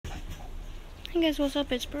Hey guys, what's up?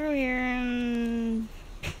 It's Bro here, and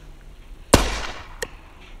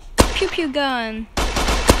pew pew gun.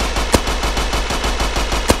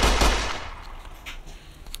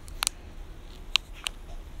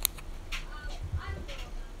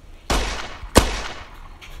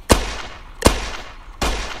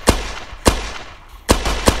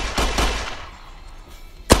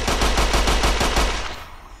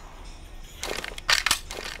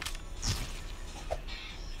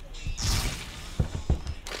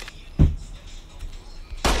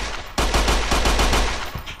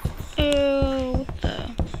 Oh, what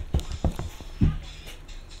the?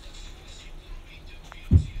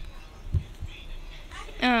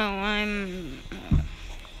 Oh, I'm.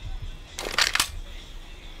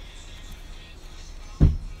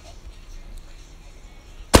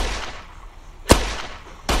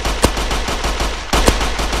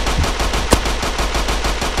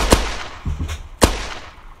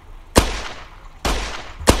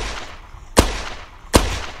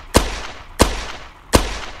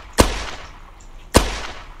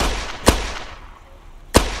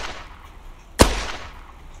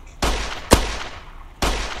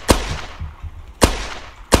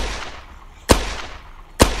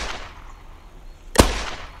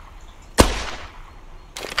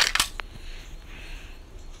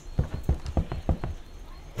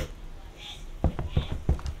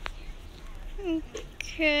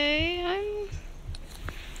 Okay, I'm.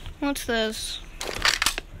 What's this?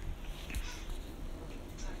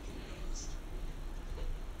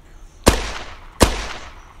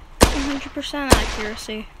 100%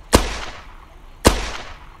 accuracy.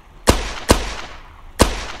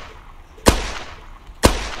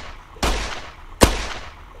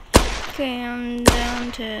 Okay, I'm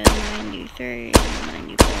down to 93,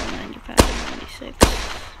 94, 95, 96.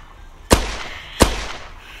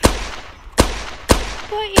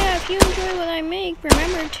 But yeah, if you enjoy what I make,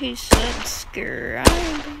 remember to subscribe.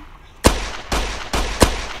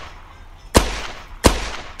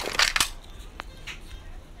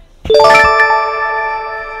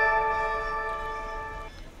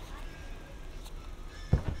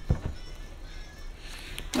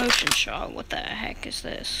 Motion shot, what the heck is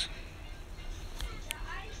this?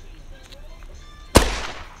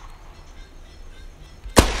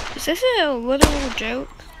 Is this a literal joke?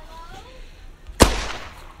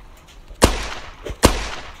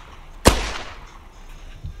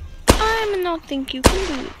 I do not think you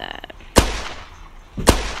can do that.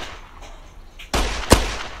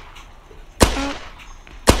 Oh.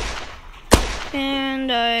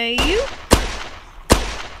 And you.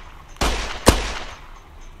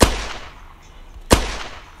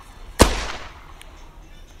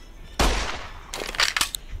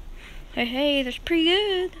 Hey, that's pretty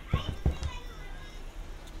good.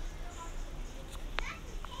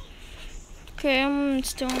 Okay, I'm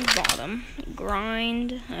still on the bottom.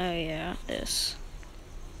 Grind. Oh yeah, this.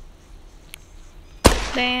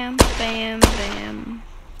 Bam, bam, bam.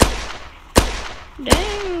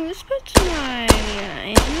 Dang, this puts my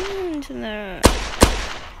hand in the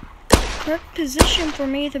correct position for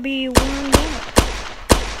me to be warmed up.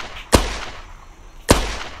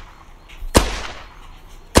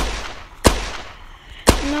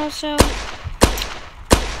 And also,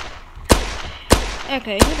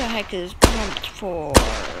 okay, who the heck is pumped for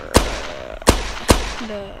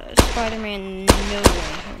the Spider-Man No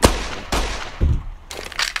Way Home movie?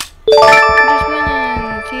 It just went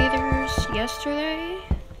in theaters yesterday,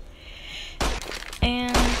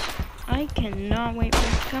 and I cannot wait for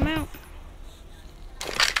it to come out.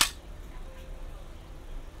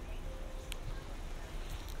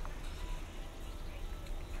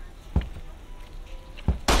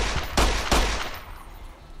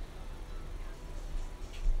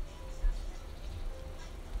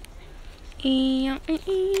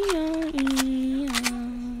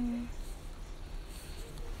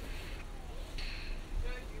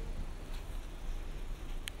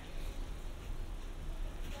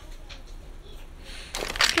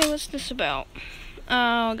 Okay, what's this about?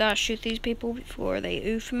 Oh, I gotta shoot these people before they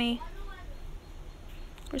oof me.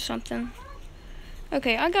 Or something.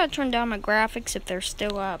 Okay, I gotta turn down my graphics if they're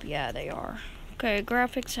still up. Yeah, they are. Okay,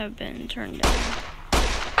 graphics have been turned down.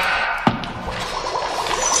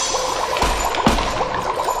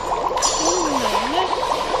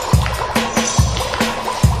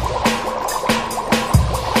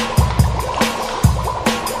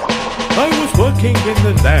 I was working in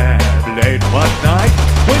the lab late one night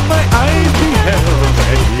when my eyes beheld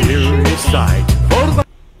an eerie sight.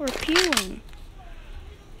 We're peeling.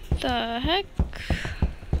 The heck?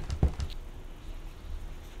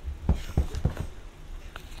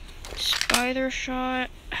 Spider shot.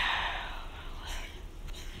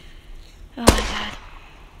 Oh my god.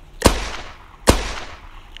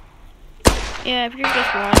 Yeah, if you're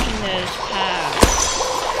just watching this past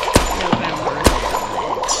November,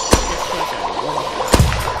 this was a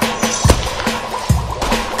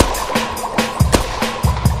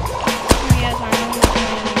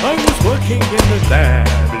I was working in the lab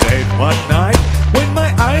late one night when my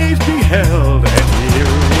eyes beheld an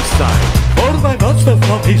eerie sight. For my monster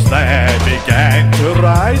from his lab began to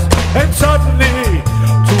rise, and suddenly,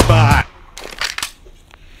 to my...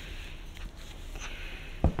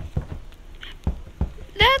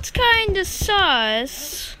 That's kinda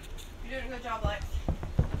sus. You're doing a good job, Lex.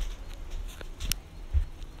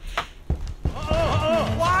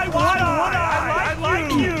 Why would I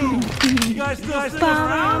like you? You guys still sitting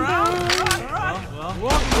around?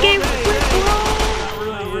 Game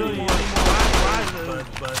Really more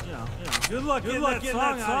but you know. Good luck getting that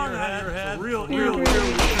song out of your head. Real.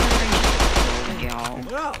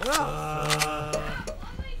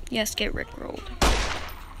 Yes, get rickrolled.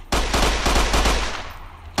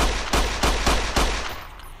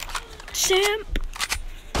 Simp.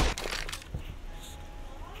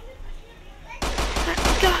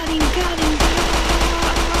 Got him.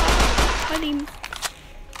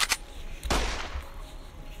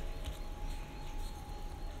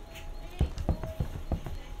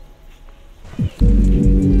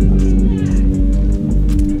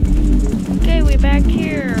 Okay, we're back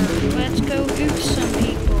here. Let's go oof some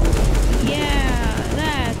people. Yeah,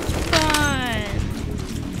 that's fun.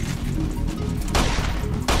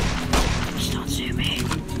 Just don't sue me.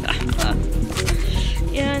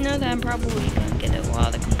 Yeah, I know that I'm probably gonna get a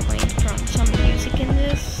lot of complaints from some music in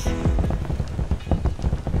this.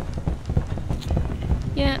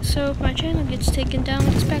 Yeah, so if my channel gets taken down,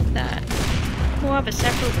 expect that. We'll have a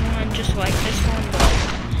separate one just like this one,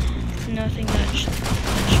 but nothing that should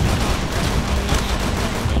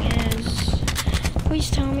thing is, please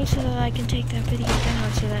tell me so that I can take that video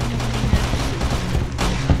down so that nobody knows.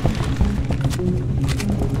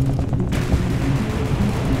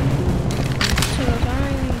 So if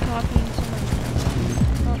I'm copying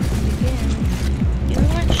someone else again, you know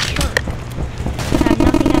what? Sure. I have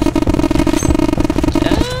nothing else.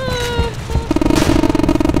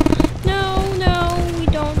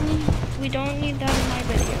 We don't need that in my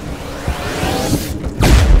video.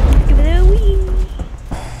 Give it a wee.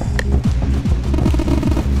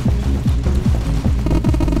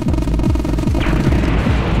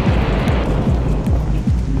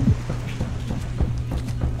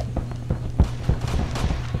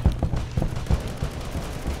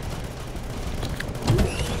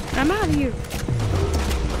 I'm out of here.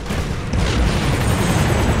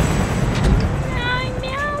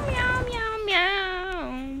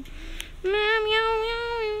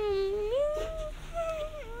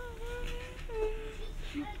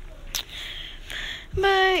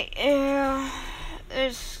 But yeah,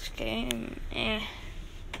 this game,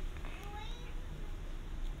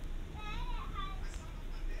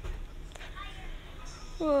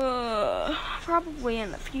 probably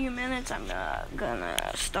in a few minutes I'm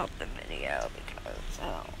gonna stop the video because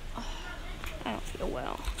I don't feel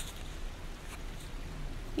well.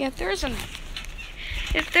 Yeah, if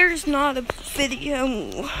there's not a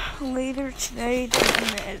video later today,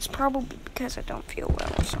 then it's probably because I don't feel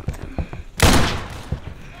well or something.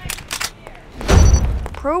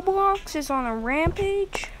 Roblox is on a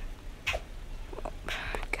rampage. Well, I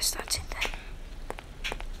guess that's it then.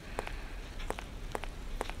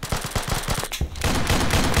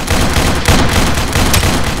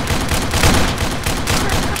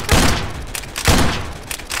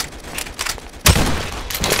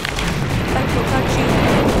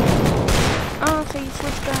 Oh, so you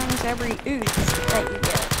switch guns every ooze that you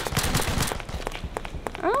get.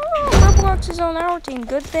 Oh, Roblox is on our team.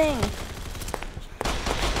 Good thing.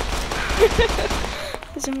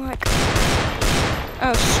 Because I'm like,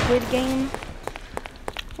 oh, Squid Game.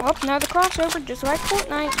 Well, another crossover, just like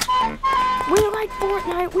Fortnite. We like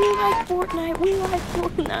Fortnite.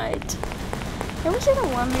 Have we seen a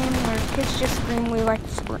one meme where kids just scream, we like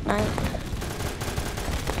Fortnite?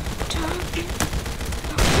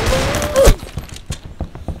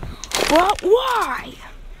 Well, why?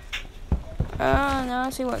 Now I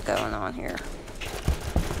see what's going on here.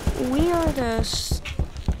 We are the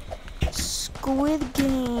Squid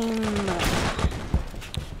Game.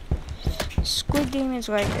 Squid Game is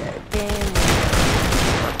like a game where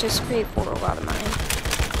you participate for a lot of money.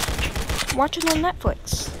 Watch it on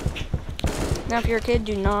Netflix. Now, if you're a kid,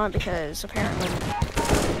 do not, because apparently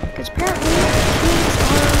kids are, parents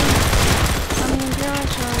are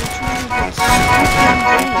trying to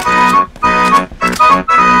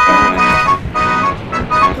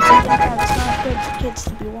get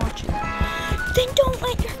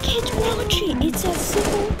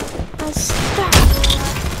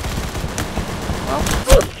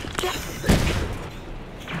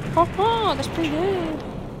Oh, that's pretty good.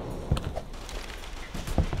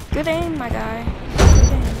 Good aim, my guy.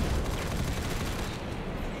 Good aim.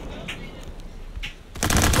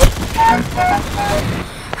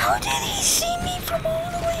 How did he see me from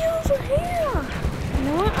all the way over here? You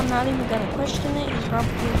know what? I'm not even gonna question it. He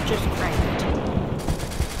probably just cranked.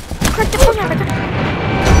 Cranked the fuck out of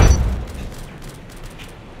it.